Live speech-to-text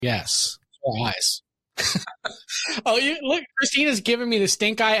Yes. Four eyes. Oh, look, Christina's giving me the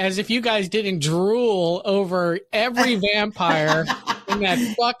stink eye as if you guys didn't drool over every vampire in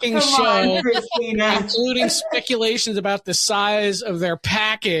that fucking show, including speculations about the size of their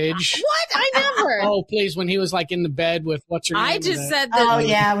package. What? I never. Oh, please, when he was like in the bed with what's her name? I just said that. Oh,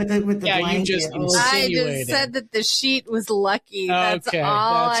 yeah, with the blanket. You just insinuated. I just said that the sheet was lucky. That's okay,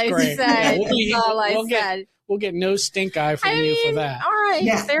 all that's I great. said. Yeah, That's all I said. We'll get no stink eye from you for that. All right.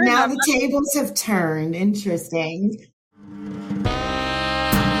 Yeah, now the tables have turned. Interesting.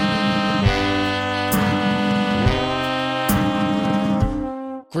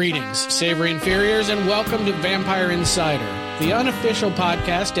 Greetings, savory inferiors, and welcome to Vampire Insider, the unofficial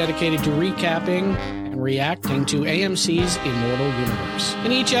podcast dedicated to recapping and reacting to AMC's Immortal Universe.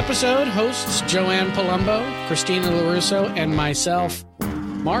 In each episode, hosts Joanne Palumbo, Christina LaRusso, and myself,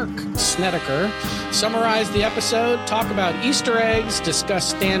 Mark Snedeker, summarize the episode, talk about Easter eggs,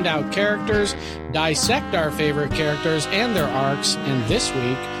 discuss standout characters, dissect our favorite characters and their arcs, and this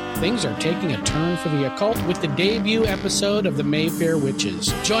week, things are taking a turn for the occult with the debut episode of the Mayfair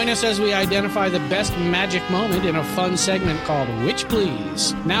Witches. Join us as we identify the best magic moment in a fun segment called Witch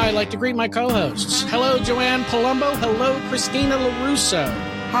Please. Now I'd like to greet my co-hosts. Hello, Joanne Palumbo. Hello, Christina LaRusso.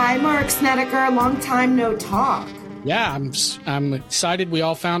 Hi, Mark Snedeker. Long time no talk. Yeah, I'm excited we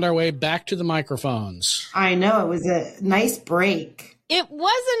all found our way back to the microphones. I know. It was a nice break. It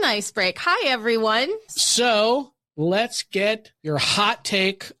was a nice break. Hi, everyone. So let's get your hot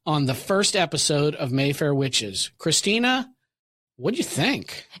take on the first episode of Mayfair Witches. Christina, what do you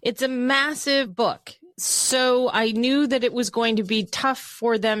think? It's a massive book. So I knew that it was going to be tough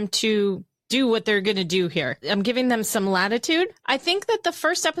for them to do what they're going to do here. I'm giving them some latitude. I think that the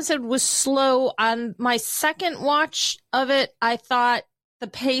first episode was slow. On my second watch of it, I thought the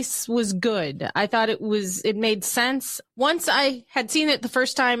pace was good. I thought it made sense. Once I had seen it the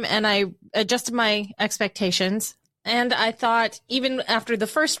first time and I adjusted my expectations, and I thought even after the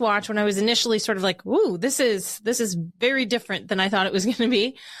first watch, when I was initially sort of like, ooh, this is very different than I thought it was going to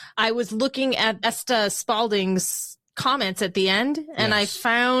be, I was looking at Esta Spalding's comments at the end, and yes. I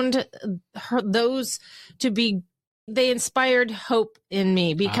found those to be, they inspired hope in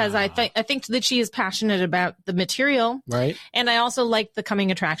me because I think that she is passionate about the material, right? And I also like the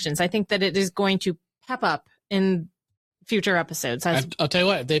coming attractions. I think that it is going to pep up in future episodes. I'll tell you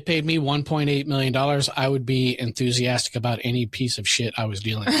what, if they paid me $1.8 million, I would be enthusiastic about any piece of shit I was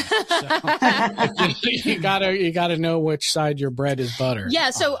dealing with. So, you gotta know which side your bread is butter.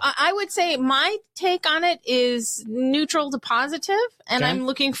 Yeah, so I would say my take on it is neutral to positive, and I'm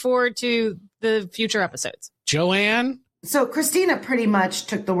looking forward to the future episodes. Joanne? So Christina pretty much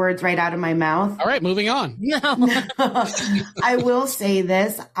took the words right out of my mouth. All right, moving on. No. I will say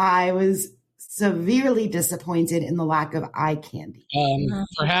this. I was severely disappointed in the lack of eye candy.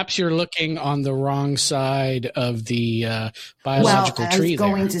 Perhaps you're looking on the wrong side of the biological tree. I was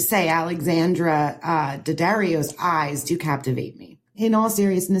going to say Alexandra Daddario's eyes do captivate me. In all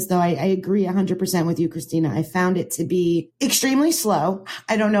seriousness, though, I agree 100% with you, Christina. I found it to be extremely slow.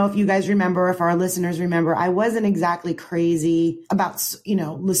 I don't know if you guys remember, if our listeners remember, I wasn't exactly crazy about,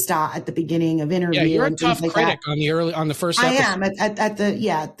 Lestat at the beginning of interview. Yeah, you're a tough critic on the first episode. I am at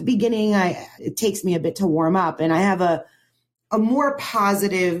the beginning. It takes me a bit to warm up, and I have a more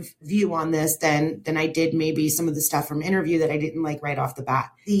positive view on this than I did maybe some of the stuff from interview that I didn't like right off the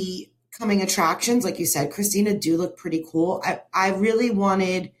bat. The coming attractions, like you said, Christina, do look pretty cool. I really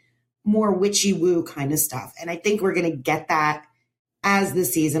wanted more witchy woo kind of stuff. And I think we're going to get that as the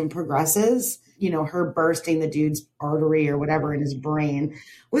season progresses. Her bursting the dude's artery or whatever in his brain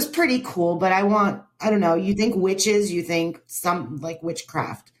was pretty cool. But I don't know, you think witches, you think some like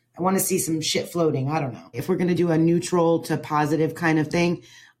witchcraft. I want to see some shit floating. I don't know. If we're going to do a neutral to positive kind of thing,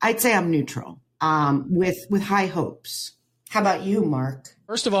 I'd say I'm neutral with high hopes. How about you, Mark?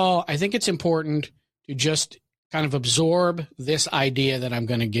 First of all, I think it's important to just kind of absorb this idea that I'm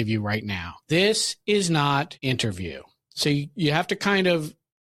going to give you right now. This is not interview. So you have to kind of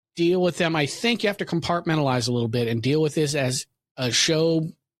deal with them. I think you have to compartmentalize a little bit and deal with this as a show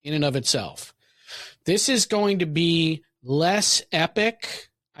in and of itself. This is going to be less epic,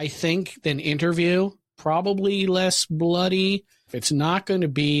 I think, than interview, probably less bloody. It's not going to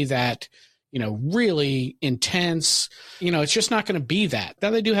be that, really intense, it's just not going to be that.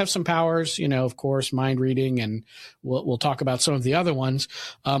 Now they do have some powers, of course, mind reading, and we'll talk about some of the other ones.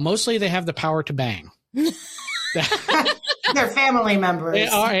 Mostly they have the power to bang. They're family members. They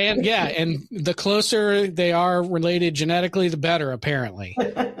are, and the closer they are related genetically, the better, apparently.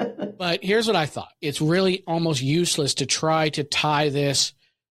 But here's what I thought. It's really almost useless to try to tie this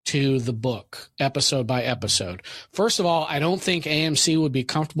to the book, episode by episode. First of all, I don't think AMC would be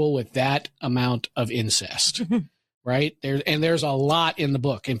comfortable with that amount of incest, right? There's a lot in the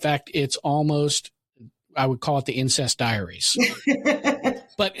book. In fact, it's almost, I would call it the incest diaries.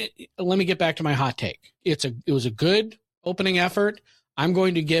 But let me get back to my hot take. It was a good opening effort. I'm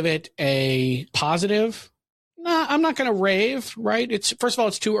going to give it a positive. No, I'm not going to rave, right? First of all,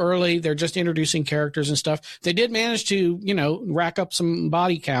 it's too early. They're just introducing characters and stuff. They did manage to, rack up some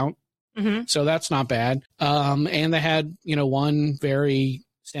body count. Mm-hmm. So that's not bad. And they had, one very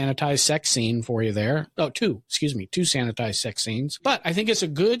sanitized sex scene for you there. Oh, two sanitized sex scenes. But I think it's a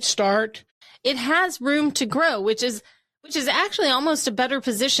good start. It has room to grow, which is actually almost a better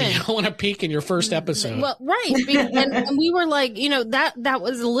position. You don't want to peak in your first episode. Well, right. And we were like, that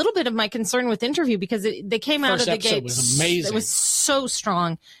was a little bit of my concern with Interview, because they came out of the gate. Was amazing. It was so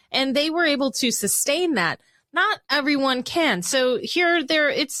strong. And they were able to sustain that. Not everyone can. So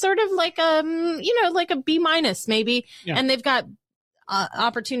it's sort of like like a B- maybe. Yeah. And they've got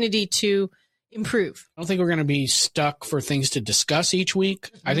opportunity to improve. I don't think we're going to be stuck for things to discuss each week.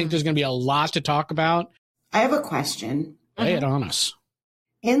 Mm-hmm. I think there's going to be a lot to talk about. I have a question. Lay it on us.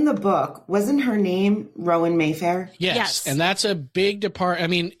 In the book, wasn't her name Rowan Mayfair? Yes. And that's a big departure. I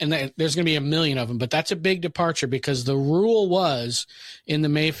mean, and there's going to be a million of them, but that's a big departure, because the rule was in the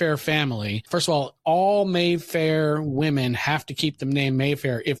Mayfair family, first of all Mayfair women have to keep the name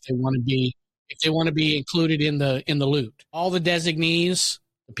Mayfair if they want to be included in the loot. All the designees,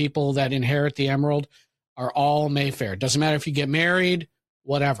 the people that inherit the emerald, are all Mayfair. Doesn't matter if you get married,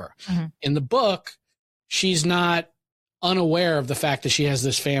 whatever. Mm-hmm. In the book, she's not unaware of the fact that she has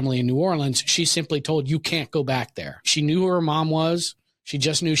this family in New Orleans. She's simply told, you can't go back there. She knew who her mom was. She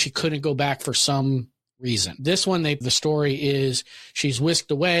just knew she couldn't go back for some reason. This one, the story is she's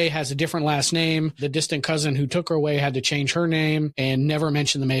whisked away, has a different last name. The distant cousin who took her away had to change her name and never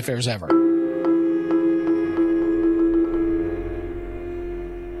mention the Mayfairs ever.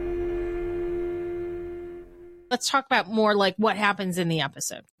 Let's talk about more like what happens in the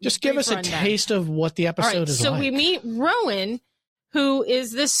episode. Just give us a taste of what the episode is like. So we meet Rowan, who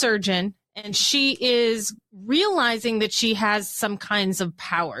is this surgeon, and she is realizing that she has some kinds of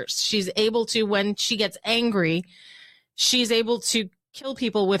powers. She's able to, when she gets angry, she's able to kill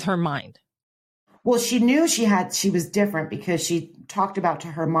people with her mind. Well, she knew she was different because she talked to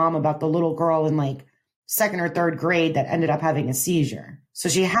her mom about the little girl in like second or third grade that ended up having a seizure. So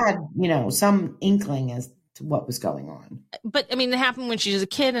she had, some inkling as to what was going on. But I mean, it happened when she was a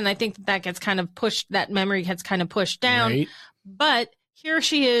kid, and I think that gets kind of pushed, that memory gets kind of pushed down. Right. But here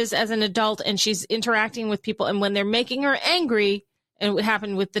she is as an adult, and she's interacting with people, and when they're making her angry, and it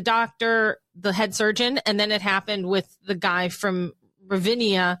happened with the doctor, the head surgeon, and then it happened with the guy from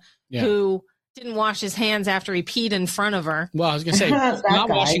Ravinia who didn't wash his hands after he peed in front of her. Well, I was going to say, not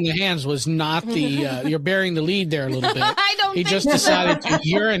washing the hands was not the, you're bearing the lead there a little bit. He just decided to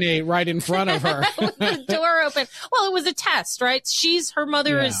urinate right in front of her. With the door open. Well, it was a test, right? Her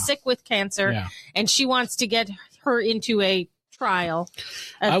mother is sick with cancer, and she wants to get her into a trial.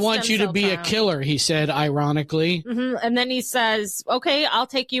 I want you to be a killer, he said, ironically. Mm-hmm. And then he says, okay, I'll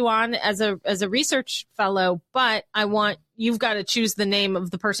take you on as a research fellow, but you've got to choose the name of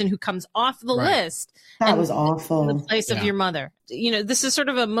the person who comes off the list. That was awful. In the place of your mother. This is sort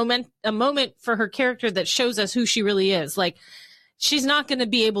of a moment for her character that shows us who she really is. Like, she's not going to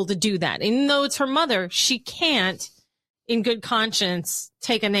be able to do that. Even though it's her mother, she can't, in good conscience,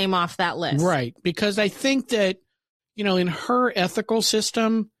 take a name off that list. Right. Because I think that, in her ethical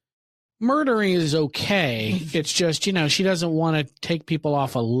system, murdering is okay. It's just, she doesn't want to take people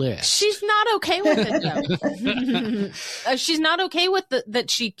off a list. She's not okay with it, though. She's not okay with that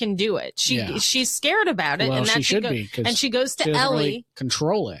she can do it. She's scared about it. Well, and that she should be. And she goes to Ellie. Really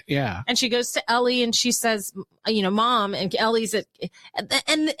control it, yeah. And she goes to Ellie and she says, Mom, and Ellie's at...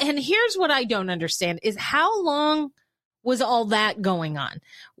 And here's what I don't understand, is how long was all that going on?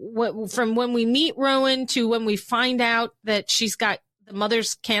 From when we meet Rowan to when we find out that she's got the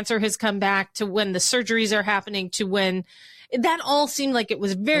mother's cancer has come back, to when the surgeries are happening, to when that all seemed like it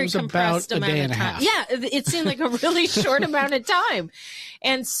was very compressed amount of time. Yeah, it seemed like a really short amount of time.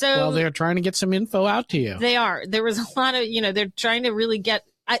 And so, well, they're trying to get some info out to you. They are. There was a lot of, they're trying to really get,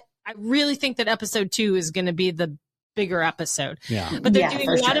 I really think that episode 2 is going to be the bigger episode. Yeah. But they're doing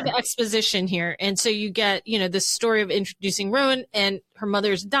a lot of exposition here. And so you get, this story of introducing Rowan, and her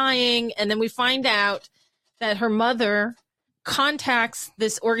mother's dying. And then we find out that her mother contacts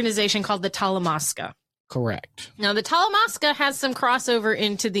this organization called the Talamasca. Correct. Now, the Talamasca has some crossover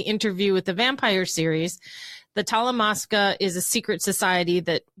into the Interview with the Vampire series. The Talamasca is a secret society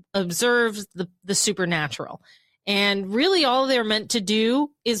that observes the supernatural. And really all they're meant to do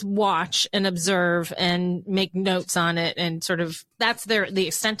is watch and observe and make notes on it. And sort of that's the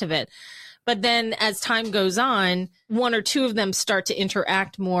extent of it. But then as time goes on, one or two of them start to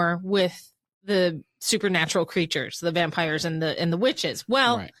interact more with the supernatural creatures, the vampires and the witches.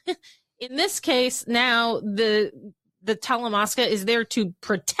 Well, right. In this case, now the Talamasca is there to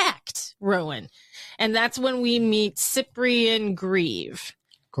protect Rowan. And that's when we meet Cyprian Grieve.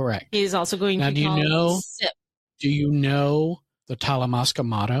 Correct. He's also going to be called Sip. Do you know the Talamasca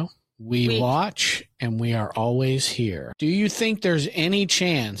motto? We watch and we are always here. Do you think there's any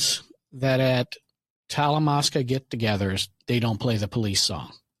chance that at Talamasca get-togethers, they don't play the Police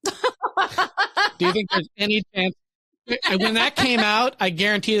song? Do you think there's any chance? When that came out, I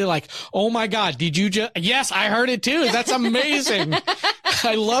guarantee they're like, oh my God, did you just? Yes, I heard it too. That's amazing.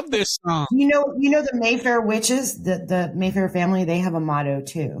 I love this song. You know the Mayfair witches, the Mayfair family, they have a motto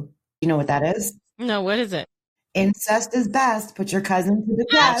too. You know what that is? No, what is it? Incest is best. Put your cousin to the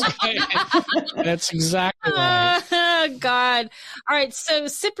test. That's exactly right. Oh, God. All right. So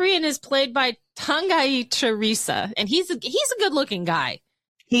Cyprian is played by Tangai Teresa, and he's a good looking guy.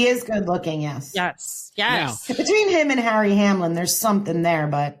 He is good looking. Yes. Yes. Now, between him and Harry Hamlin, there's something there,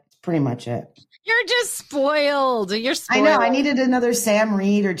 but pretty much it. You're just spoiled. You're spoiled. I know. I needed another Sam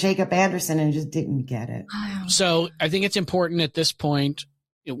Reed or Jacob Anderson and just didn't get it. So I think it's important at this point.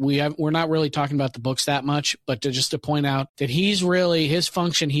 We're not really talking about the books that much, but to point out that he's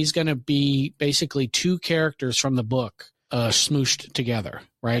going to be basically two characters from the book smooshed together,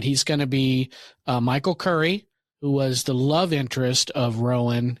 right? He's going to be Michael Curry, who was the love interest of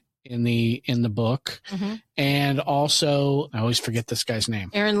Rowan in the book, mm-hmm. and also I always forget this guy's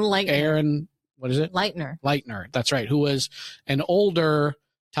name. Aaron Leitner. What is it? Leitner. That's right. Who was an older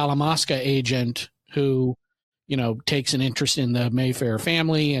Talamasca agent who, takes an interest in the Mayfair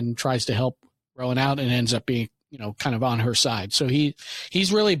family and tries to help Rowan out and ends up being, kind of on her side. So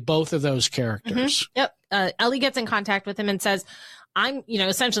he's really both of those characters. Mm-hmm. Yep. Ellie gets in contact with him and says,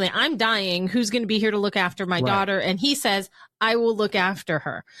 essentially I'm dying. Who's going to be here to look after my daughter? And he says, I will look after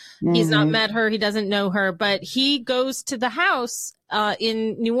her. Mm-hmm. He's not met her. He doesn't know her, but he goes to the house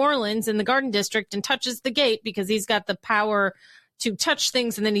in New Orleans in the Garden District and touches the gate because he's got the power to touch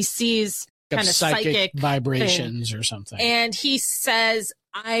things. And then he sees kind of psychic vibrations thing. Or something. And he says,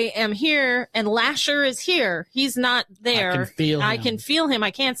 I am here and Lasher is here. He's not there. I can feel him.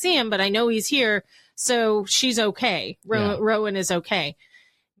 I can't see him, but I know he's here. So she's okay. Rowan is okay.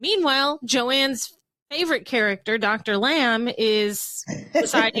 Meanwhile, Joanne's favorite character, Dr. Lamb, is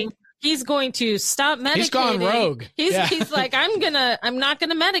deciding he's going to stop medicating. He's gone rogue. He's like, I'm not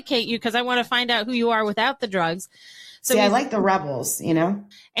gonna medicate you because I want to find out who you are without the drugs. So I like the rebels,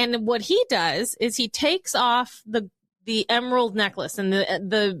 And what he does is he takes off the emerald necklace, and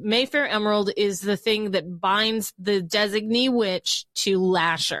the Mayfair emerald is the thing that binds the designee witch to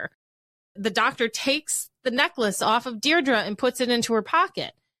Lasher. The doctor takes the necklace off of Deirdre and puts it into her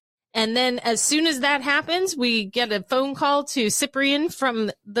pocket. And then as soon as that happens, we get a phone call to Cyprian from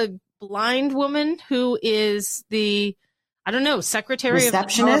the blind woman who is the, secretary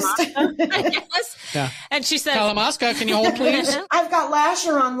receptionist. Of Talamasca, yes. Yeah. And she says, Talamasca, can you hold please? I've got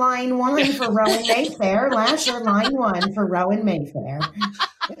Lasher on line 1 for Rowan Mayfair. Lasher line 1 for Rowan Mayfair.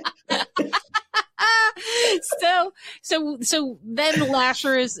 So then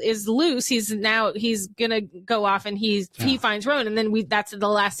Lasher is loose. He's gonna go off and he finds Rowan, and then that's the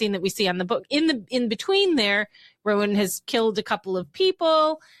last scene that we see on the book. In between there, Rowan has killed a couple of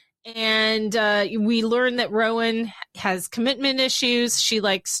people, and we learn that Rowan has commitment issues. She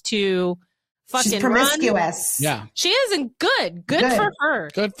likes to fucking She's promiscuous. Run. Yeah, she isn't good. Good for her.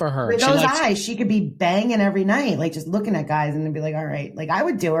 Good for her. With those eyes, she could be banging every night, like just looking at guys and then be like, all right, like I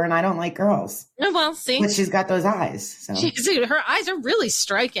would do her, and I don't like girls. Well, see, but she's got those eyes. So her eyes are really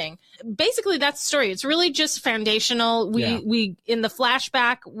striking. Basically, that's the story. It's really just foundational. We in the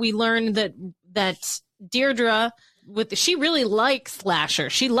flashback we learned that Deirdre she really likes Lasher.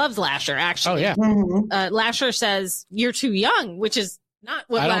 She loves Lasher, actually. Oh yeah. Mm-hmm. Lasher says you're too young, which is not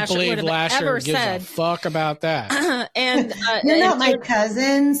what Lasher would have Lasher ever gives said. A fuck about that. And you're not my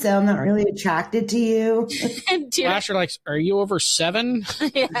cousin, so I'm not really attracted to you. And Lasher are you over 7?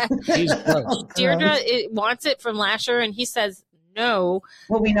 Yeah. He's gross. Deirdre wants it from Lasher, and he says no.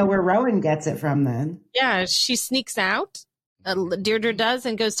 Well, we know where Rowan gets it from then. Yeah, she sneaks out. Deirdre does,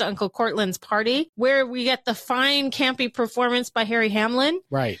 and goes to Uncle Cortland's party, where we get the fine campy performance by Harry Hamlin,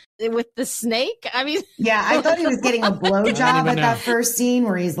 right, with the snake. I mean, yeah, I thought he was getting a blowjob at that first scene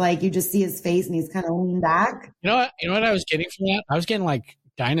where he's like, you just see his face and he's kind of leaned back. You know what I was getting from that? I was getting like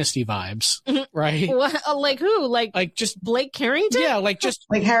Dynasty vibes, right? Like who? Like just Blake Carrington? Yeah, like just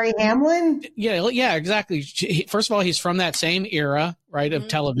like Harry Hamlin. Yeah, exactly. First of all, he's from that same era, right, of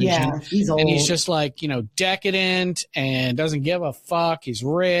television. Yeah, he's old. And he's just like, decadent and doesn't give a fuck. He's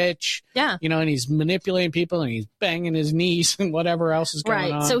rich. Yeah. And he's manipulating people and he's banging his niece and whatever else is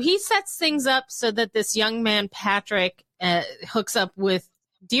going on. Right. So he sets things up so that this young man, Patrick, hooks up with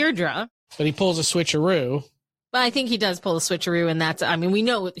Deirdre. But he pulls a switcheroo. But I think he does pull a switcheroo, and we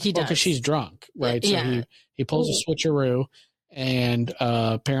know he does. Because she's drunk, right? So Yeah. he pulls a switcheroo, and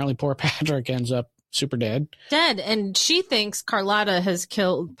apparently poor Patrick ends up super dead. And she thinks Carlotta has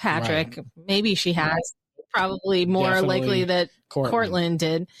killed Patrick. Right. Maybe she has. Probably more Definitely likely that Cortland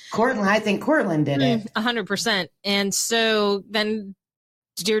did. I think Cortland did it. 100%. And so then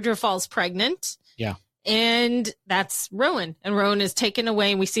Deirdre falls pregnant. Yeah. And that's Rowan. And Rowan is taken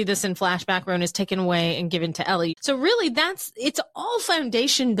away. And we see this in flashback. Rowan is taken away and given to Ellie. So really it's all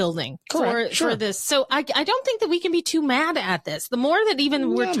foundation building for this. So I don't think that we can be too mad at this. The more that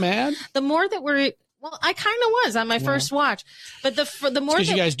even we're mad, the more that we're, well, I kind of was on my first watch, but the more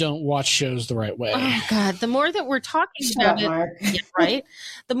because you guys don't watch shows the right way. Oh God, the more that we're talking about it, right?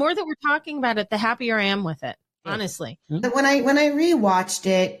 The more that we're talking about it, the happier I am with it. Honestly, when I rewatched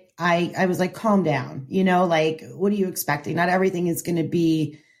it, I was like, calm down. Like, what are you expecting? Not everything is going to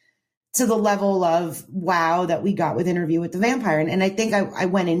be to the level of wow that we got with Interview with the Vampire, and I think I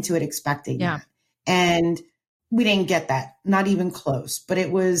went into it expecting that, and we didn't get that, not even close. But it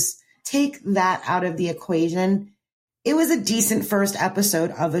was. Take that out of the equation. It was a decent first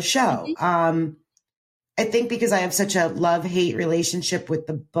episode of a show. I think because I have such a love-hate relationship with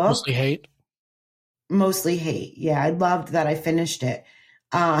the book. Mostly hate. Yeah. I loved that I finished it.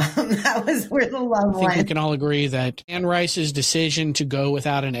 That was where the love went. I think we can all agree that Anne Rice's decision to go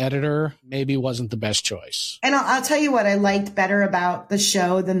without an editor maybe wasn't the best choice. And I'll tell you what I liked better about the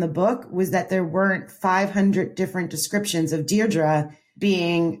show than the book was that there weren't 500 different descriptions of Deirdre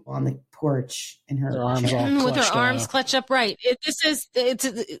being on the porch in her arms with her arms clutched up. Right. It's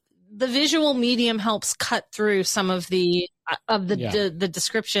the visual medium helps cut through some of the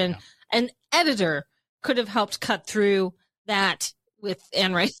description. An editor could have helped cut through that with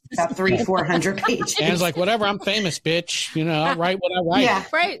Anne Rice. About 300-400 pages. Anne's like, whatever, I'm famous, bitch. I'll write what I write. Yeah,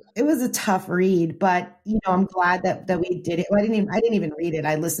 right. It was a tough read, but I'm glad that we did it. Well, I didn't even read it.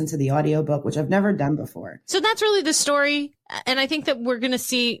 I listened to the audiobook, which I've never done before. So that's really the story. And I think that we're going to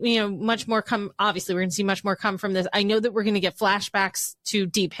see, much more come. Obviously, we're going to see much more come from this. I know that we're going to get flashbacks to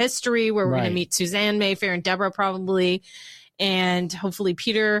deep history where we're going to meet Suzanne Mayfair and Deborah probably, and hopefully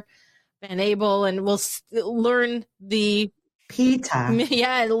Peter Van Abel, and we'll learn the Peter.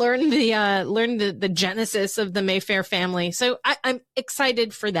 Yeah, learn the genesis of the Mayfair family. So I'm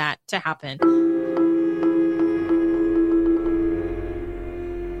excited for that to happen.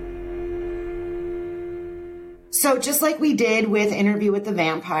 So just like we did with Interview with the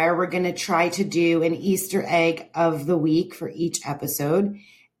Vampire, we're going to try to do an Easter egg of the week for each episode.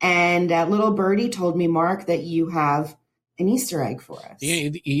 And little birdie told me, Mark, that you have an Easter egg for us.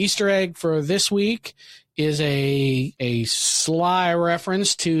 The Easter egg for this week is a sly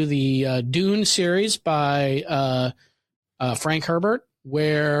reference to the Dune series by Frank Herbert,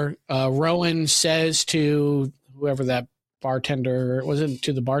 where Rowan says to whoever that bartender, was it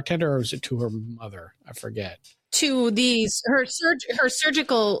to the bartender or was it to her mother? I forget. To her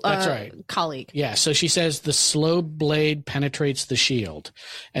surgical That's right. colleague. Yeah, so she says the slow blade penetrates the shield.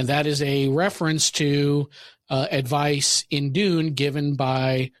 And that is a reference to advice in Dune given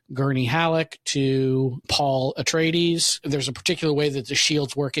by Gurney Halleck to Paul Atreides. There's a particular way that the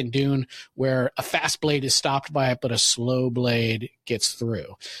shields work in Dune where a fast blade is stopped by it, but a slow blade gets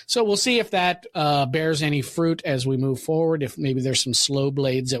through. So we'll see if that bears any fruit as we move forward, if maybe there's some slow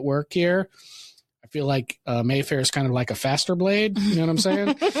blades at work here. I feel like Mayfair is kind of like a faster blade. You know what I'm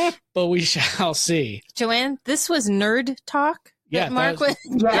saying? But we shall see. Joanne, this was Nerd Talk. Yeah, Mark with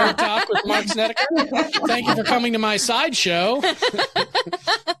Nerd Talk with Mark Snedeker. Thank you for coming to my sideshow.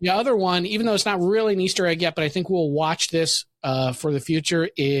 The other one, even though it's not really an Easter egg yet, but I think we'll watch this for the future,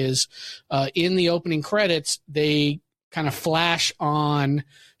 is in the opening credits, they kind of flash on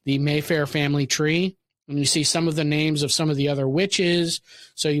the Mayfair family tree. And you see some of the names of some of the other witches.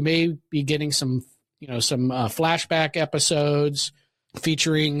 So you may be getting some flashback episodes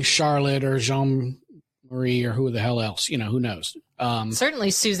featuring Charlotte or Jean-Marie or who the hell else, who knows?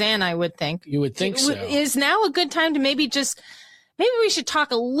 Certainly Suzanne, I would think. You would think so. Is now a good time to maybe we should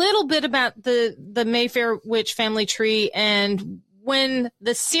talk a little bit about the Mayfair witch family tree, and when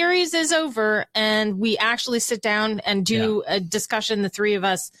the series is over and we actually sit down and do a discussion, the three of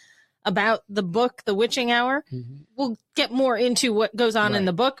us, about the book, The Witching Hour. Mm-hmm. We'll get more into what goes on in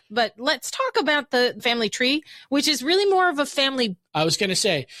the book, but let's talk about the family tree, which is really more of a family. I was going to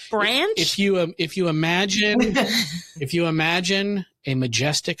say, branch. If you imagine a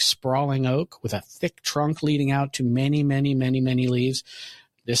majestic sprawling oak with a thick trunk leading out to many, many, many, many leaves,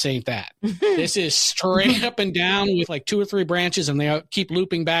 this ain't that. This is straight up and down with like 2 or 3 branches, and they keep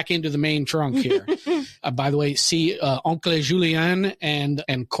looping back into the main trunk here. By the way, see Oncle Julien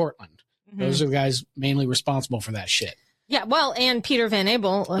and Cortland. Those are the guys mainly responsible for that shit. Yeah, well, and Peter Van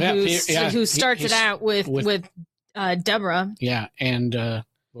Abel, who starts it out with Deborah. Yeah, and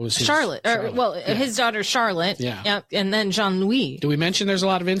what was his? Charlotte. His daughter Charlotte. Yeah. Yep, and then Jean-Louis. Do we mention there's a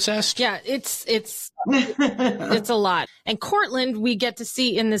lot of incest? Yeah, it's it's a lot. And Cortland, we get to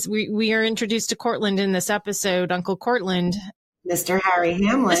see in this. We are introduced to Cortland in this episode. Uncle Cortland, Mr. Harry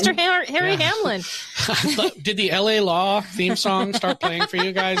Hamlin. Harry Hamlin. Did the LA Law theme song start playing for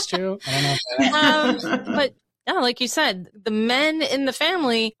you guys too? I don't know. But like you said, the men in the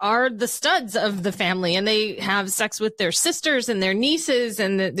family are the studs of the family, and they have sex with their sisters and their nieces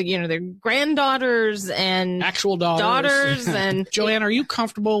and their granddaughters and actual daughters. And Joanne, are you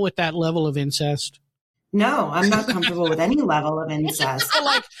comfortable with that level of incest? No, I'm not comfortable with any level of incest.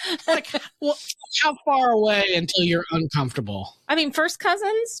 Well, how far away until you're uncomfortable? I mean, first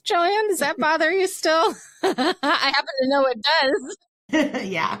cousins, Joanne, does that bother you still? I happen to know it does.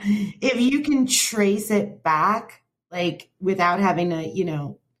 Yeah. If you can trace it back, like without having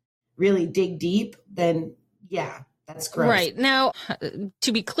to, really dig deep, then yeah, that's gross. Right. Now,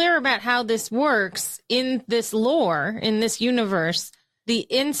 to be clear about how this works in this lore, in this universe, the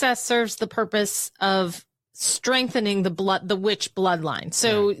incest serves the purpose of strengthening the witch bloodline.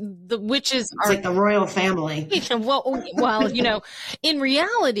 So the witches are like the royal family. Well, in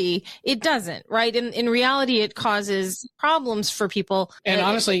reality, it doesn't, right? In reality, it causes problems for people. And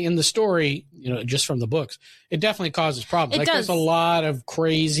honestly, in the story, just from the books, it definitely causes problems. There's a lot of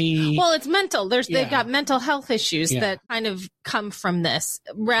crazy. Well, it's mental. They've got mental health issues that kind of come from this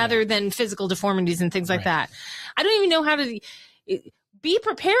rather than physical deformities and things like that. I don't even know how to. Be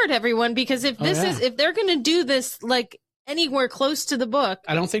prepared, everyone, because if they're going to do this like anywhere close to the book,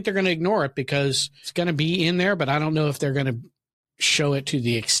 I don't think they're going to ignore it because it's going to be in there, but I don't know if they're going to show it to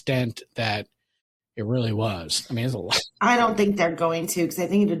the extent that it really was. I mean, it's a lot. I don't think they're going to, because I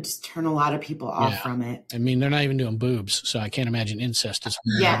think it would just turn a lot of people off from it. I mean, they're not even doing boobs, so I can't imagine incest is.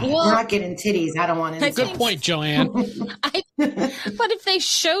 Yeah, we're not getting titties. I don't want incest. Good point, Joanne. But if they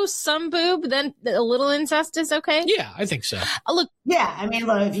show some boob, then a little incest is okay? Yeah, I think so.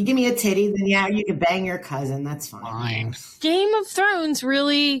 If you give me a titty, then you can bang your cousin. That's fine. Game of Thrones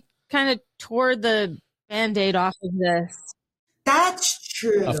really kind of tore the Band-Aid off of this. That's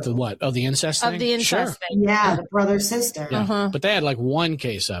true. Of the what? Of the incest thing? Of the incest thing. Yeah, the brother-sister. Yeah. But they had like one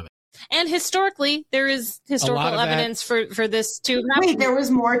case of it. And historically, there is historical evidence for this too. Wait, there was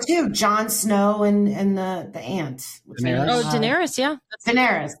more too. Jon Snow and the aunt. Daenerys. Daenerys, yeah.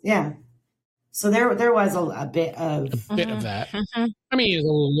 Daenerys, yeah. So there was a bit of that. I mean,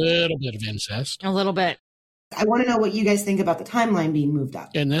 a little bit of incest. A little bit. I want to know what you guys think about the timeline being moved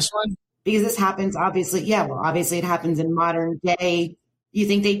up. In this one? Because this happens, obviously. Obviously it happens in modern day. You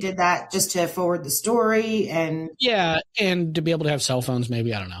think they did that just to forward the story? And to be able to have cell phones,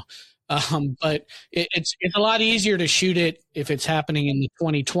 maybe, I don't know. But it's a lot easier to shoot it if it's happening in the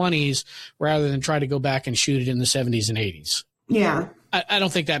 2020s rather than try to go back and shoot it in the 70s and 80s. Yeah. I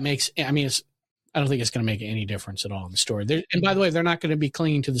don't think that makes, I don't think it's going to make any difference at all in the story. And by the way, they're not going to be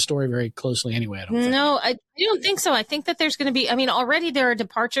clinging to the story very closely anyway. I don't think. No, I don't think so. I think that there's going to be, already there are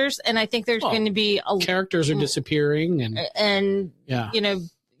departures, and I think there's going to be characters are disappearing and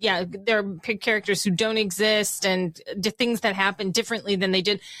there are characters who don't exist and things that happen differently than they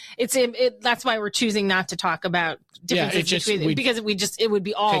did. That's why we're choosing not to talk about differences because it would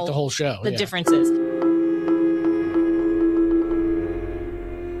be all take the whole show, the differences.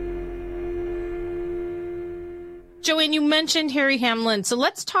 Joanne, you mentioned Harry Hamlin. So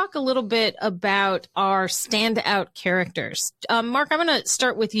let's talk a little bit about our standout characters. Mark, I'm going to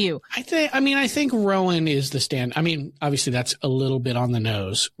start with you. I think Rowan is the stand. Obviously that's a little bit on the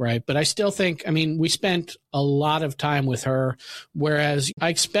nose, right? But I still think, we spent a lot of time with her, whereas I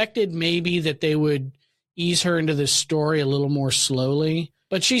expected maybe that they would ease her into this story a little more slowly.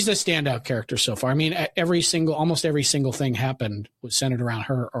 But she's the standout character so far. Almost every single thing happened was centered around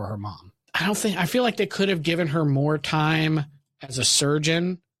her or her mom. I feel like they could have given her more time as a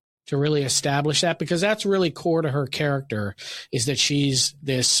surgeon to really establish that, because that's really core to her character, is that she's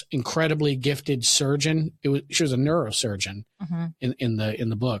this incredibly gifted surgeon. She was a neurosurgeon in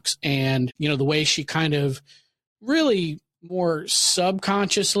the books. And, the way she kind of really more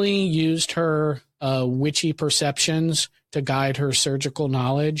subconsciously used her witchy perceptions to guide her surgical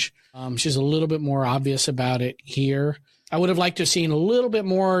knowledge. She's a little bit more obvious about it here. I would have liked to have seen a little bit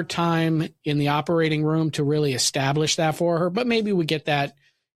more time in the operating room to really establish that for her, but maybe we get that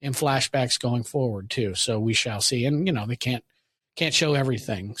in flashbacks going forward too. So we shall see. And they can't show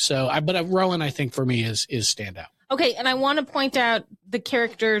everything. So but Rowan, I think for me is standout. Okay, and I want to point out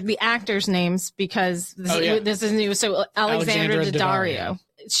the actors' names because this is new. So Alexandra Daddario.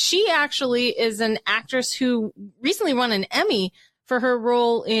 She actually is an actress who recently won an Emmy for her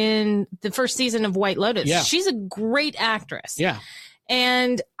role in the first season of White Lotus. Yeah. She's a great actress. Yeah.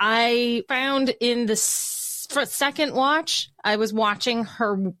 And I found in the second watch, I was watching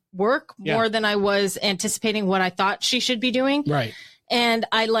her work more than I was anticipating what I thought she should be doing. Right. And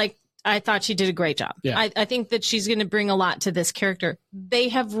I thought she did a great job. Yeah. I think that she's going to bring a lot to this character. They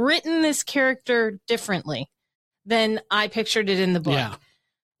have written this character differently than I pictured it in the book. Yeah.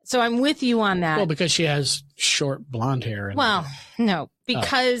 So I'm with you on that. Well, because she has short blonde hair. No,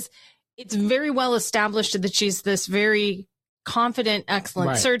 because it's very well established that she's this very confident,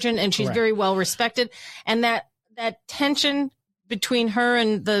 excellent surgeon, and she's very well respected. And that tension between her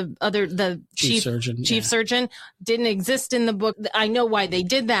and the chief surgeon didn't exist in the book. I know why they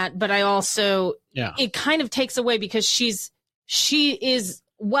did that, but I also it kind of takes away because she is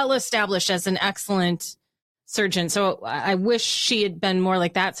well established as an excellent surgeon. So I wish she had been more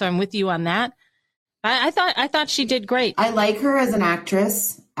like that. So I'm with you on that. I thought she did great. I like her as an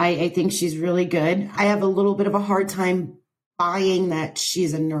actress. I think she's really good. I have a little bit of a hard time buying that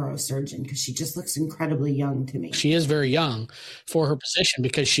she's a neurosurgeon because she just looks incredibly young to me. She is very young for her position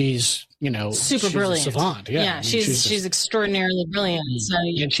because she's, super brilliant. A savant. Yeah. She's extraordinarily brilliant. So,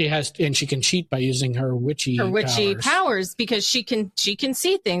 and she can cheat by using her witchy powers because she can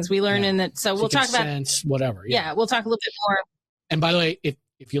see things. We learn in that. So we'll talk about sense, whatever. Yeah, we'll talk a little bit more. And by the way,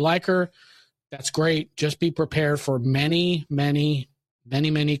 if you like her, that's great. Just be prepared for many, many, many,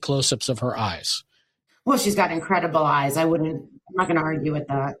 many close-ups of her eyes. Well, she's got incredible eyes. I'm not going to argue with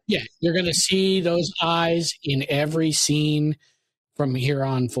that. Yeah, you're going to see those eyes in every scene from here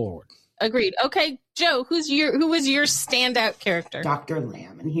on forward. Agreed. Okay, Joe, who was your standout character? Dr.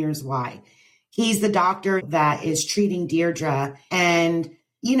 Lamb, and here's why. He's the doctor that is treating Deirdre and,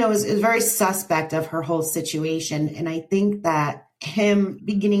 is very suspect of her whole situation. And I think that him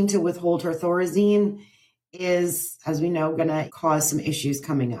beginning to withhold her Thorazine is, as we know, going to cause some issues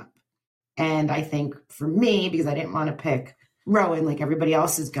coming up. And I think for me, because I didn't want to pick Rowan like everybody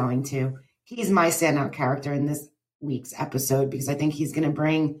else is going to, he's my standout character in this week's episode because I think he's going to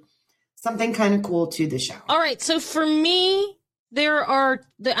bring something kind of cool to the show. All right. So for me, I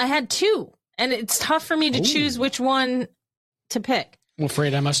had two, and it's tough for me to choose which one to pick. I'm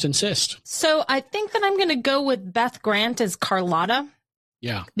afraid I must insist. So I think that I'm going to go with Beth Grant as Carlotta.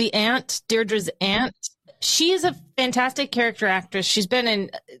 Yeah. The aunt, Deirdre's aunt. She is a fantastic character actress. She's been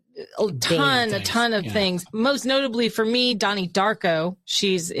in a ton of things. Most notably for me, Donnie Darko.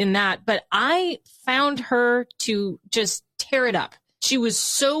 She's in that. But I found her to just tear it up. She was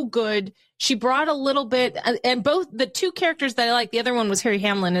so good. She brought a little bit, and both the two characters that I like, the other one was Harry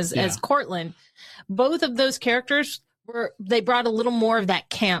Hamlin as Cortland. Both of those characters they brought a little more of that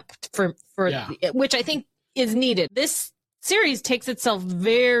camp for which I think is needed. This series takes itself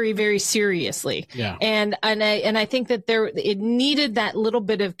very, very seriously. Yeah. And I think that it needed that little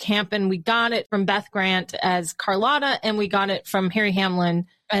bit of camp, and we got it from Beth Grant as Carlotta, and we got it from Harry Hamlin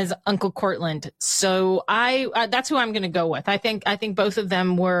as Uncle Cortland. So that's who I'm going to go with. I think both of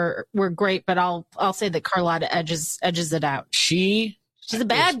them were great, but I'll say that Carlotta edges it out. She's a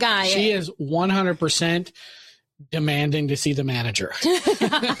bad guy. She is 100% demanding to see the manager. She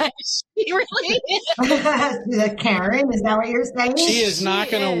really is. Karen, is that what you're saying? She is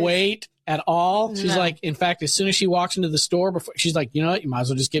not going to wait at all. She's like, in fact, as soon as she walks into the store, she's like, you know what? You might as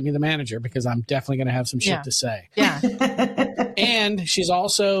well just give me the manager because I'm definitely going to have some shit to say. Yeah. And she's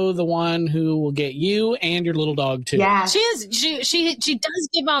also the one who will get you and your little dog too. Yeah. She is. She does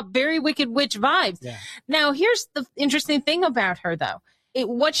give out very Wicked Witch vibes. Yeah. Now, here's the interesting thing about her, though.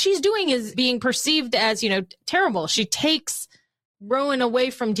 What she's doing is being perceived as, terrible. She takes Rowan away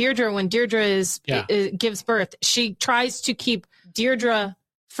from Deirdre when Deirdre gives birth. She tries to keep Deirdre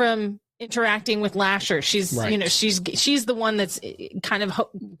from interacting with Lasher. She's, she's the one that's kind of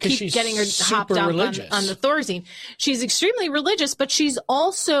keep getting her hopped up on the Thorazine. She's extremely religious, but she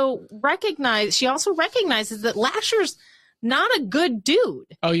also recognizes that Lasher's not a good dude.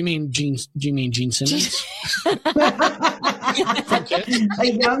 Oh, you mean Gene Simmons? A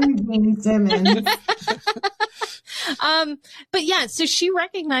young Gene Simmons. But yeah, so she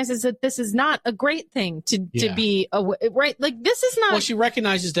recognizes that this is not a great thing to be right. Like this is not. Well, she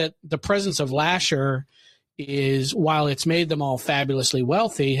recognizes that the presence of Lasher is, while it's made them all fabulously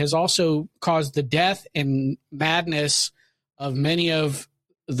wealthy, has also caused the death and madness of many of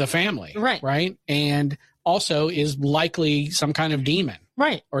the family. Right. And also is likely some kind of demon.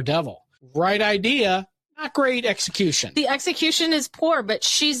 Right. Or devil. Right idea. Not great execution. The execution is poor, but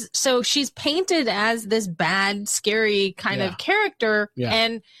she's painted as this bad, scary kind of character. Yeah.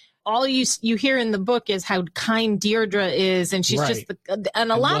 And all you hear in the book is how kind Deirdre is, and she's just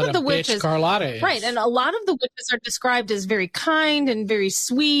and a lot of the witches, Carlotta is. Right, and a lot of the witches are described as very kind and very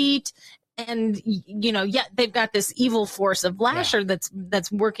sweet, and yet they've got this evil force of Lasher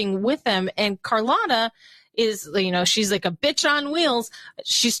that's working with them, and Carlotta is, she's like a bitch on wheels.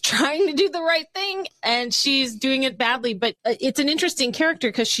 She's trying to do the right thing and she's doing it badly, but it's an interesting character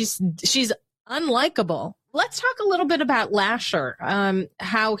because she's unlikable. Let's talk a little bit about Lasher,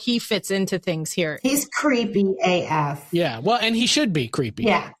 how he fits into things here. He's creepy AF. Yeah, well, and he should be creepy.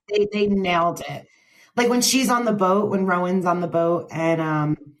 Yeah, they nailed it. Like when she's on the boat, when Rowan's on the boat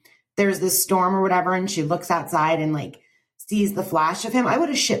and there's this storm or whatever, and she looks outside and like sees the flash of him, I would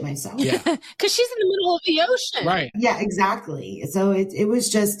have shit myself. Yeah, because she's in the middle of the ocean. Right. Yeah, exactly. So it was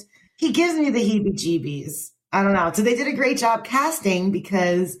just, he gives me the heebie-jeebies. I don't know. So they did a great job casting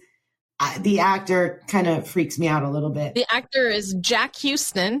because the actor kind of freaks me out a little bit. The actor is Jack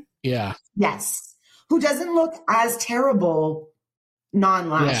Houston. Yeah. Yes. Who doesn't look as terrible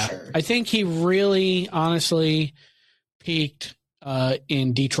non-Lasher. Yeah. I think he really, honestly peaked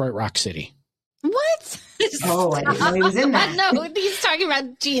in Detroit Rock City. What? Oh, I didn't know he was in that. No, he's talking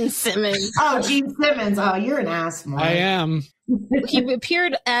about Gene Simmons. Oh, Gene Simmons. Oh, you're an ass, Mark. I am. He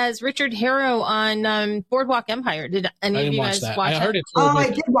appeared as Richard Harrow on Boardwalk Empire. Did any of you guys watch that? I heard it.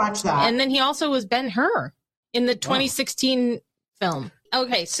 I did watch that. And then he also was Ben-Hur in the 2016 film.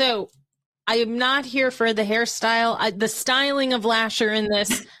 Okay, so I am not here for the hairstyle. The styling of Lasher in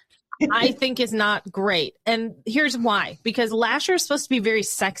this, I think, is not great. And here's why. Because Lasher is supposed to be very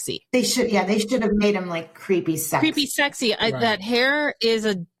sexy. They should have made him like creepy sexy. Creepy sexy. Right. That hair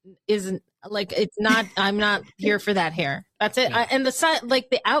isn't like, it's not, I'm not here for that hair. That's it. Yeah. And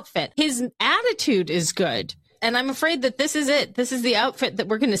the outfit, his attitude is good. And I'm afraid that this is it. This is the outfit that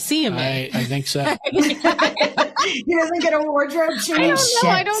we're going to see him in. I think so. He doesn't get a wardrobe change. I don't know.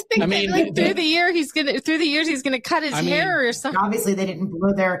 I don't think through the years he's going to cut his hair or something. Obviously, they didn't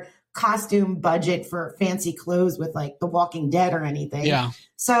blow their costume budget for fancy clothes with like The Walking Dead or anything. Yeah.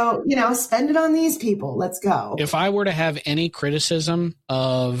 So, spend it on these people. Let's go. If I were to have any criticism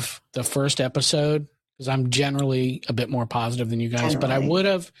of the first episode, because I'm generally a bit more positive than you guys, but I would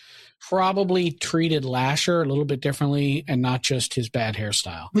have probably treated Lasher a little bit differently and not just his bad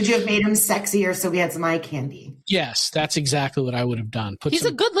hairstyle. Would you have made him sexier so we had some eye candy? Yes, that's exactly what I would have done. He's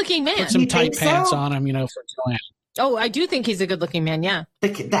a good-looking man. Put some tight pants on him, for Joanne. Oh, I do think he's a good-looking man, yeah.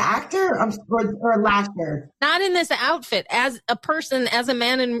 The actor or Lasher? Not in this outfit. As a person, as a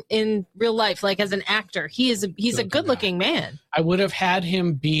man in real life, like as an actor, he's a good-looking man. I would have had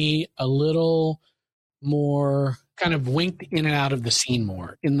him be a little more kind of winked in and out of the scene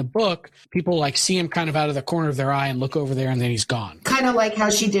more. In the book, people like see him kind of out of the corner of their eye and look over there and then he's gone. Kind of like how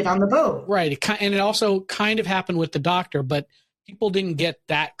she did on the boat. Right. And it also kind of happened with the doctor, but people didn't get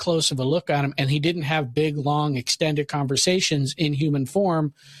that close of a look at him, and he didn't have big, long, extended conversations in human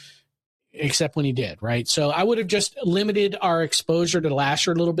form, except when he did, right? So I would have just limited our exposure to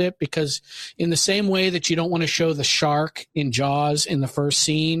Lasher a little bit, because in the same way that you don't want to show the shark in Jaws in the first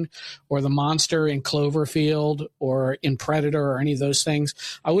scene, or the monster in Cloverfield or in Predator or any of those things,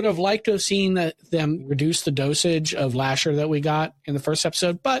 I would have liked to have seen them reduce the dosage of Lasher that we got in the first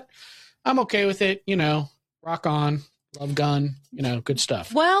episode, but I'm okay with it. Rock on. Love gun, good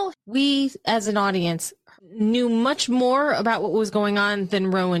stuff. Well, we as an audience knew much more about what was going on than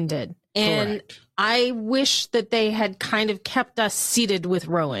Rowan did. And correct. I wish that they had kind of kept us seated with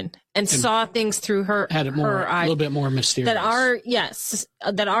Rowan and saw things through her eyes. A little bit more mysterious.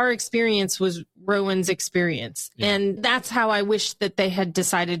 That our experience was Rowan's experience. Yeah. And that's how I wish that they had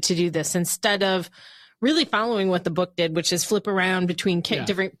decided to do this, instead of really following what the book did, which is flip around between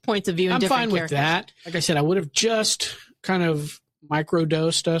different points of view and different characters. I'm fine with that. Like I said, I would have just kind of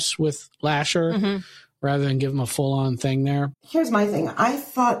microdosed us with Lasher rather than give him a full-on thing there. Here's my thing. I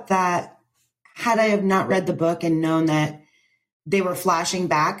thought that had I have not read the book and known that they were flashing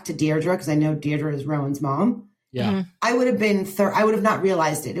back to Deirdre, because I know Deirdre is Rowan's mom. Yeah. I would have I would have not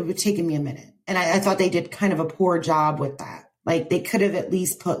realized it. It would have taken me a minute. And I thought they did kind of a poor job with that. Like, they could have at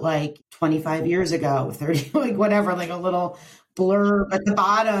least put like 25 years ago, 30, like whatever, like a little blurb at the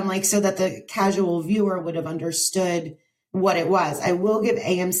bottom, like so that the casual viewer would have understood what it was. I will give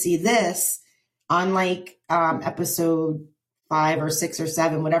AMC this, unlike episode 5 or 6 or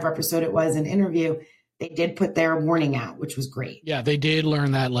 7, whatever episode it was in Interview, they did put their warning out, which was great. Yeah, they did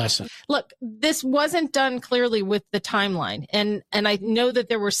learn that lesson. Look, this wasn't done clearly with the timeline. And I know that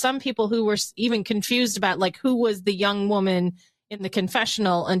there were some people who were even confused about like who was the young woman in the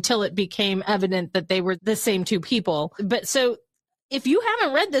confessional until it became evident that they were the same two people. But so if you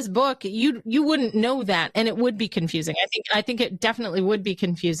haven't read this book, you wouldn't know that, and it would be confusing. I think it definitely would be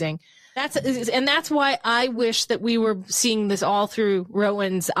confusing. That's why I wish that we were seeing this all through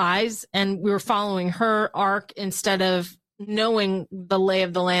Rowan's eyes and we were following her arc instead of knowing the lay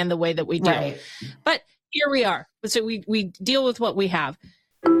of the land the way that we do. Right. But here we are. So we deal with what we have.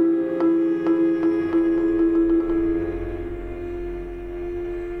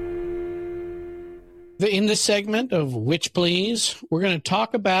 In this segment of Witch Please, we're going to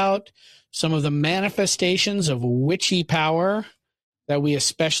talk about some of the manifestations of witchy power that we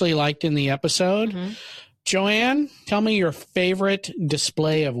especially liked in the episode. Mm-hmm. Joanne, tell me your favorite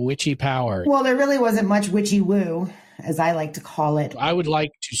display of witchy power. Well, there really wasn't much witchy woo, as I like to call it. I would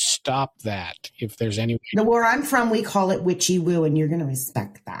like to stop that if there's any. Where I'm from, we call it witchy woo, and you're going to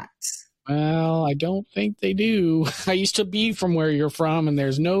respect that. Well, I don't think they do. I used to be from where you're from, and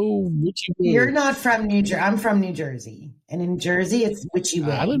there's no witchy woo. You're not from New Jersey. I'm from New Jersey. And in Jersey, it's witchy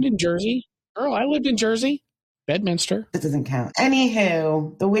woo. I lived in Jersey. Girl, I lived in Jersey. Bedminster. That doesn't count.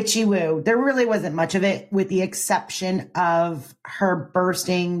 Anywho, the witchy woo, there really wasn't much of it with the exception of her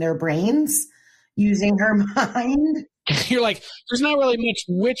bursting their brains using her mind. You're like, there's not really much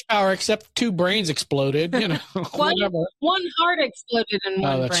witch power except 2 brains exploded, you know. one heart exploded in one brain.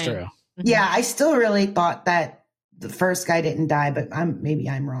 Oh, that's true. Yeah, I still really thought that the first guy didn't die, but maybe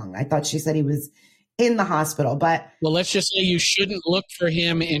I'm wrong. I thought she said he was in the hospital, but... Well, let's just say you shouldn't look for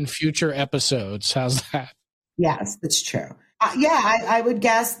him in future episodes. How's that? Yes, that's true. I would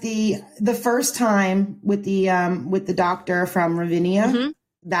guess the first time with the doctor from Ravinia, mm-hmm.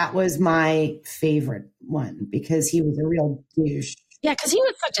 that was my favorite one because he was a real douche. Yeah, because he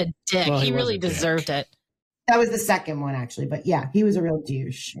was such a dick. Well, he really deserved it. That was the second one, actually. But yeah, he was a real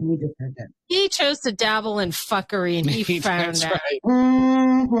douche, and he deserved it. He chose to dabble in fuckery, and he found That's out. Right.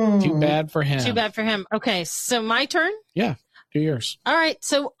 Mm-hmm. Too bad for him. Too bad for him. Okay, so my turn? Yeah, do yours. All right,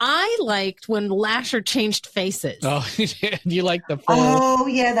 so I liked when Lasher changed faces. Oh, you like the full... Oh,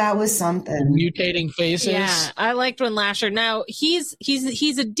 yeah, that was something. Mutating faces? Yeah, I liked when Lasher... Now, he's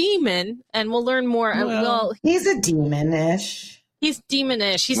a demon, and we'll learn more. Well, he's a demonish. He's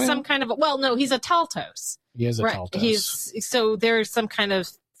demonish. He's some kind of... Well, no, he's a Taltos. He is a Taltos. So there's some kind of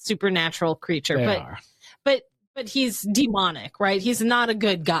supernatural creature. They but, are. But he's demonic, right? He's not a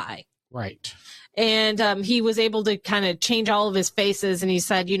good guy. Right. And he was able to kind of change all of his faces, and he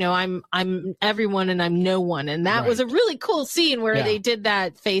said, you know, I'm everyone and I'm no one. And that was a really cool scene where they did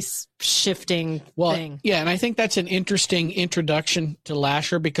that face shifting thing. Yeah, and I think that's an interesting introduction to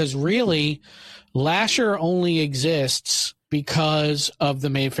Lasher because really Lasher only exists because of the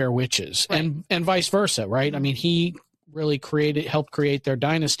Mayfair witches and vice versa, right? I mean, he really helped create their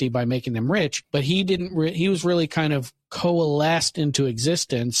dynasty by making them rich, but he didn't. He was really kind of coalesced into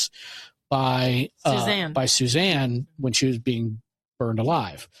existence by Suzanne when she was being burned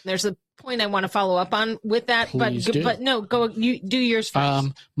alive. There's a point I want to follow up on with that, but no, go. You do yours first.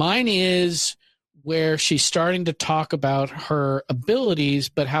 Mine is where she's starting to talk about her abilities,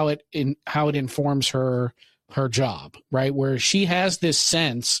 but how it informs her job, right? Where she has this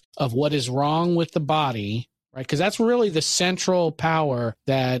sense of what is wrong with the body, right? Because that's really the central power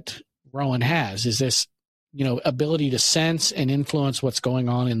that Rowan has, is this, you know, ability to sense and influence what's going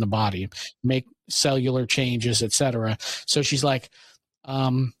on in the body, make cellular changes, etc. So she's like,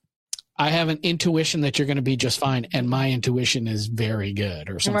 I have an intuition that you're going to be just fine, and my intuition is very good,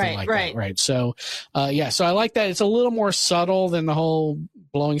 or something like that, right? So, so I like that. It's a little more subtle than the whole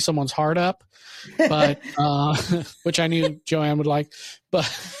blowing someone's heart up, but which I knew Joanne would like. But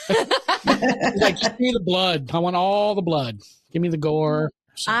like, give me the blood. I want all the blood. Give me the gore.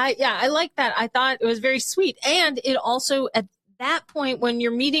 So. I like that. I thought it was very sweet, and it also at that point when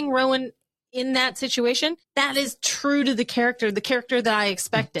you're meeting Rowan in that situation, that is true to the character that I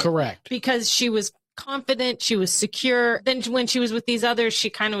expected. Correct. Because she was confident, she was secure. Then when she was with these others, she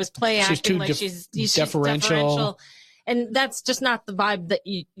kind of was play acting like she's deferential. And that's just not the vibe that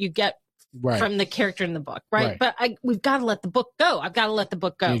you get from the character in the book, right? But we've got to let the book go. I've got to let the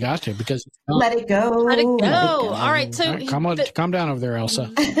book go. You got to, because... Let it go. Let it go. All right. So calm down over there, Elsa.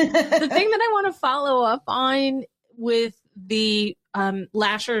 The thing that I want to follow up on with the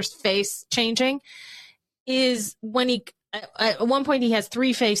Lasher's face changing is when he At one point, he has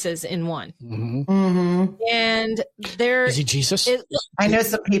 3 faces in one. Mm-hmm. Mm-hmm. And there is he Jesus? I know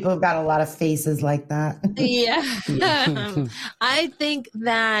some people have got a lot of faces like that. Yeah. I think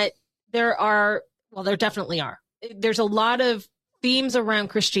that there definitely are. There's a lot of themes around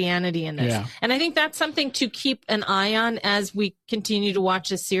Christianity in this. Yeah. And I think that's something to keep an eye on as we continue to watch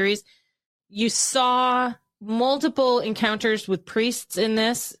this series. You saw multiple encounters with priests in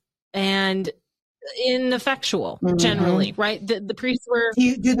this, and ineffectual generally, right? The priests were.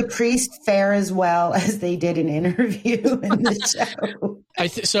 Do the priests fare as well as they did in Interview in the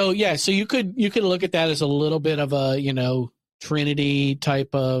show? So you could look at that as a little bit of a Trinity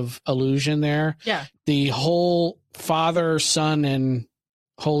type of illusion there. Yeah. The whole Father, Son, and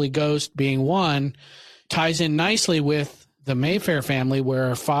Holy Ghost being one ties in nicely with the Mayfair family,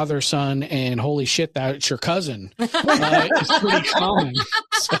 where Father, Son, and holy shit, that's your cousin. It's pretty common.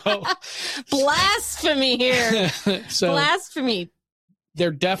 So blasphemy here. Blasphemy.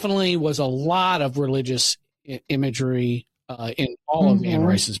 There definitely was a lot of religious imagery in all of Anne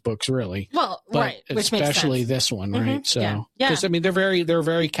Rice's books, really. Well, but right, which especially makes sense. this one, right? So, because I mean, they're a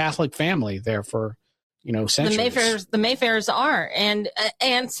very Catholic family there for centuries. The Mayfairs are, and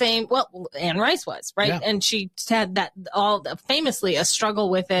same. Well, Anne Rice was, right, and she had that famously a struggle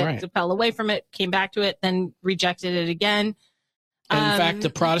with it, right. Fell away from it, came back to it, then rejected it again. And in fact, the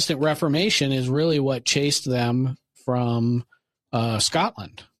Protestant Reformation is really what chased them from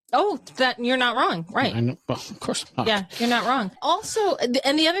Scotland. Oh, that you're not wrong, right? Well, of course not. Yeah, you're not wrong. Also,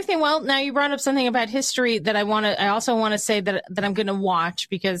 and the other thing, well, now you brought up something about history that I also want to say that I'm going to watch,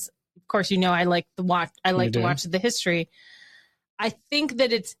 because of course, I like to watch the history. I think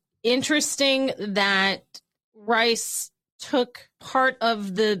that it's interesting that Rice took part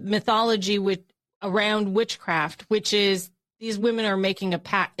of the mythology around witchcraft, which is these women are making a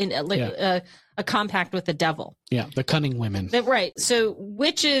pact, a compact with the devil. Yeah, the cunning women. Right. So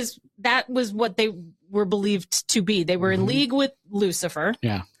witches, that was what they were believed to be. They were in league with Lucifer.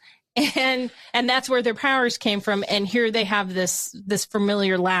 Yeah. And that's where their powers came from. And here they have this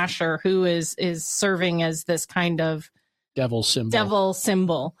familiar Lasher who is serving as this kind of devil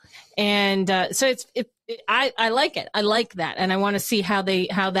symbol. And so I like it. I like that, and I want to see how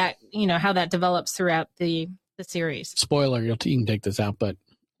that develops throughout the series. Spoiler: you can take this out, but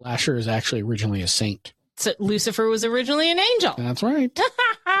Lasher is actually originally a saint. So Lucifer was originally an angel. That's right.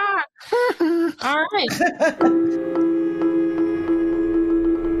 All right.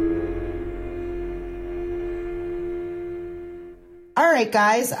 All right,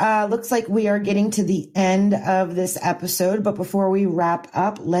 guys. Looks like we are getting to the end of this episode. But before we wrap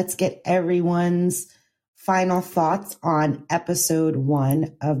up, let's get everyone's final thoughts on episode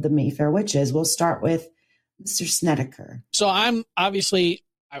 1 of the Mayfair Witches. We'll start with Mr. Snedeker. So I'm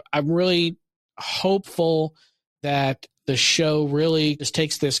really hopeful that the show really just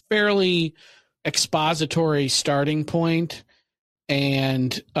takes this fairly expository starting point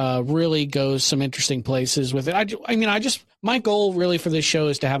and really goes some interesting places with it. My goal really for this show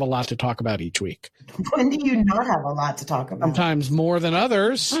is to have a lot to talk about each week. When do you not have a lot to talk about? Sometimes more than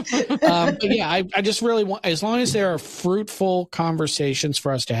others. But yeah, I just really want, as long as there are fruitful conversations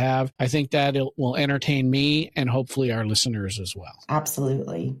for us to have, I think that it will entertain me and hopefully our listeners as well.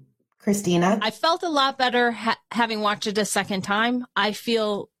 Absolutely. Christina? I felt a lot better having watched it a second time. I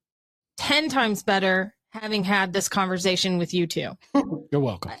feel 10 times better having had this conversation with you two. You're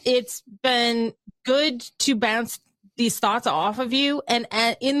welcome. It's been good to bounce these thoughts off of you, and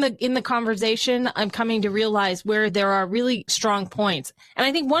in the conversation, I'm coming to realize where there are really strong points. And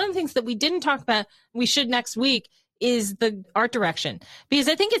I think one of the things that we didn't talk about, we should next week, is the art direction, because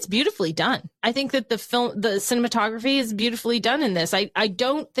I think it's beautifully done. I think that the cinematography is beautifully done in this. I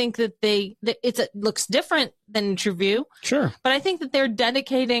don't think that it looks different than True View. Sure. But I think that they're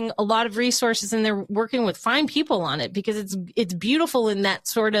dedicating a lot of resources and they're working with fine people on it, because it's beautiful in that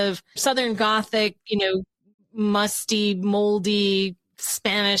sort of Southern Gothic, musty, moldy,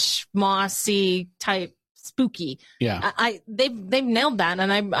 Spanish, mossy type spooky. Yeah. They've nailed that,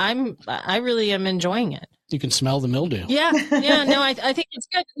 and I really am enjoying it. You can smell the mildew. Yeah. No, I think it's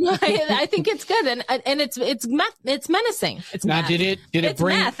good. I think it's good, and it's menacing. It's now math. did it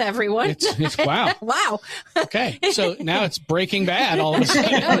bring math, everyone? It's wow. Wow. Okay, so now it's Breaking Bad all of a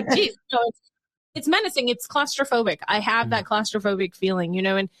sudden. Oh, geez. No, it's menacing. It's claustrophobic. I have that claustrophobic feeling,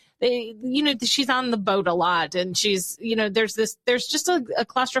 and she's on the boat a lot, and she's, there's just a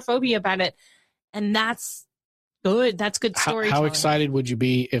claustrophobia about it, and that's good. That's good storytelling. How excited would you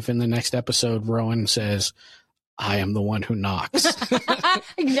be if in the next episode Rowan says, I am the one who knocks.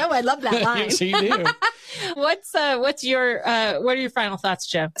 No, I love that line. Yes, you do. What are your final thoughts,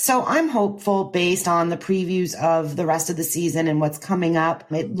 Joe? So I'm hopeful based on the previews of the rest of the season and what's coming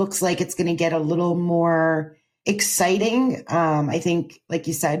up. It looks like it's going to get a little more exciting. I think, like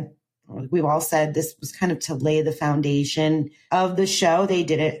you said, we've all said this was kind of to lay the foundation of the show. They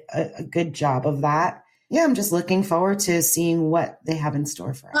did a good job of that. Yeah, I'm just looking forward to seeing what they have in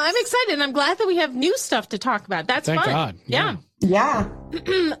store for us. I'm excited. I'm glad that we have new stuff to talk about. That's Thank fun. God. Yeah. Yeah.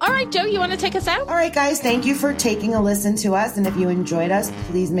 All right, Joe, you want to take us out? All right, guys, thank you for taking a listen to us. And if you enjoyed us,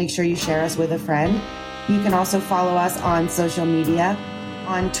 please make sure you share us with a friend. You can also follow us on social media.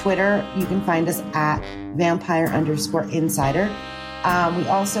 On Twitter, you can find us at vampire_insider. We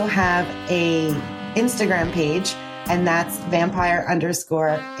also have a Instagram page, and that's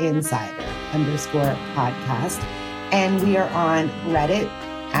vampire_insider_podcast. And we are on Reddit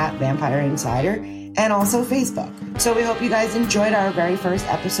at Vampire Insider and also Facebook. So we hope you guys enjoyed our very first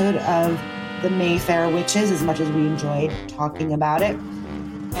episode of the Mayfair Witches as much as we enjoyed talking about it.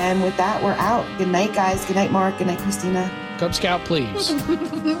 And with that, we're out. Good night, guys. Good night, Mark. Good night, Christina. Cub Scout, please.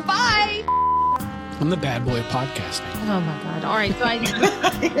 Bye. I'm the bad boy of podcasting. Oh, my God. All right. So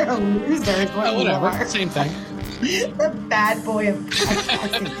You're a loser. Is what you Whatever. are. Same thing. The bad boy of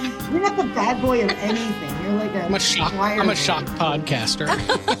podcasting. You're not the bad boy of anything. You're like I'm a shock podcaster.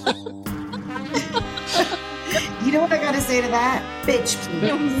 You know what I got to say to that? Bitch,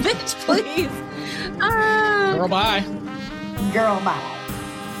 please. Bitch, please. Girl, bye. Girl, bye.